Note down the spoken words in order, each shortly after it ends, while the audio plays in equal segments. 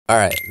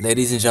Alright,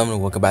 ladies and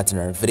gentlemen, welcome back to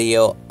another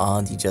video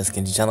on the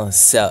JustKenshi channel.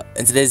 So,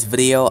 in today's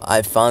video,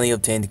 I finally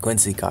obtained the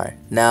Quincycar.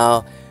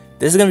 Now,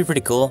 this is gonna be pretty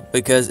cool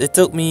because it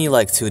took me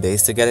like 2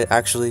 days to get it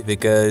actually,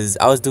 because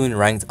I was doing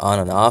ranked on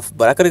and off,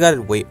 but I could've got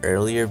it way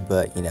earlier,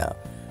 but you know,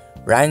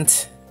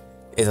 ranked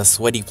is a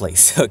sweaty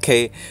place,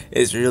 okay?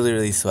 It's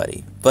really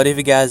sweaty. But if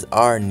you guys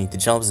are new to the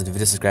channel, please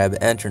video, subscribe,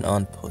 and turn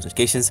on post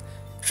notifications.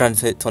 I'm trying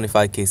to hit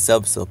 25k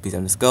subs, so please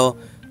let's go.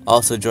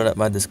 Also join up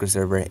my Discord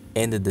server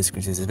in the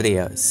description of this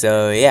video.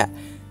 So yeah,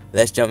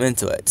 let's jump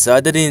into it. So I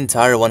did the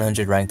entire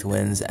 100 ranked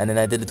wins, and then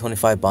I did the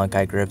 25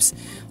 Bankai grips.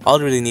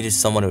 All I really needed is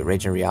someone with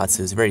Rage and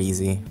Ryatsu. It's very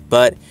easy.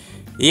 But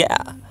yeah,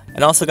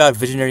 and also got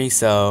Visionary.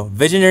 So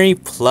Visionary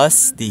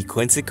plus the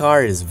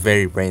Quincycar is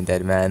very brain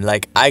dead, man.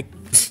 Like I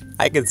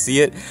can see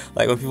it.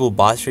 Like when people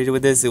boss traded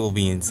with this, it will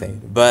be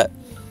insane. But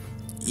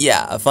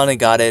yeah, I finally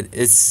got it.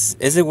 Is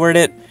it worth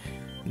it?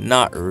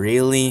 Not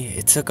really.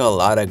 It took a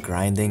lot of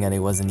grinding and it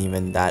wasn't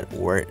even that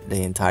worth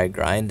the entire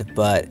grind.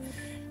 But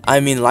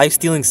I mean, life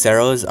stealing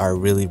Ceros are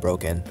really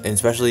broken,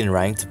 especially in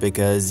ranked,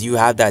 because you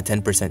have that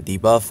 10%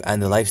 debuff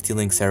and the life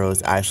stealing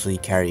Ceros actually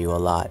carry you a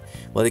lot.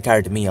 Well, they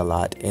carried me a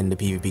lot in the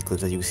PvP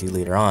clips that you see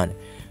later on.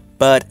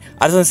 But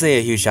I just want to say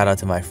a huge shout out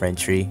to my friend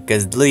Tree,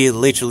 because they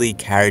literally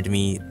carried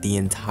me the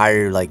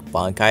entire like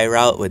Bankai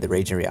route with the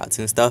Rage and Ryatsu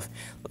and stuff.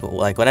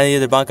 Like when I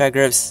needed the Bankai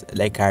grips,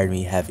 they carried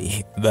me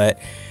heavy. But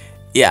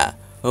yeah,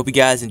 hope you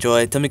guys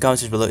enjoy. Tell me in the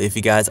comments below if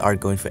you guys are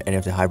going for any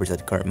of the hybrids at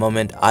the current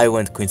moment. I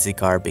went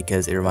Quincycar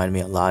because it reminded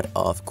me a lot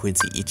of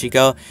Quincy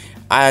Ichigo.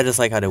 I just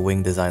like how the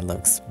wing design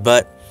looks.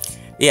 But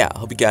yeah,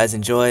 hope you guys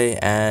enjoy,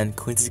 and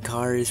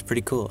Quincycar is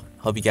pretty cool.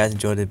 Hope you guys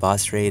enjoyed the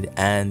boss trade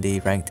and the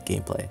ranked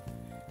gameplay.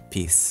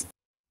 Peace.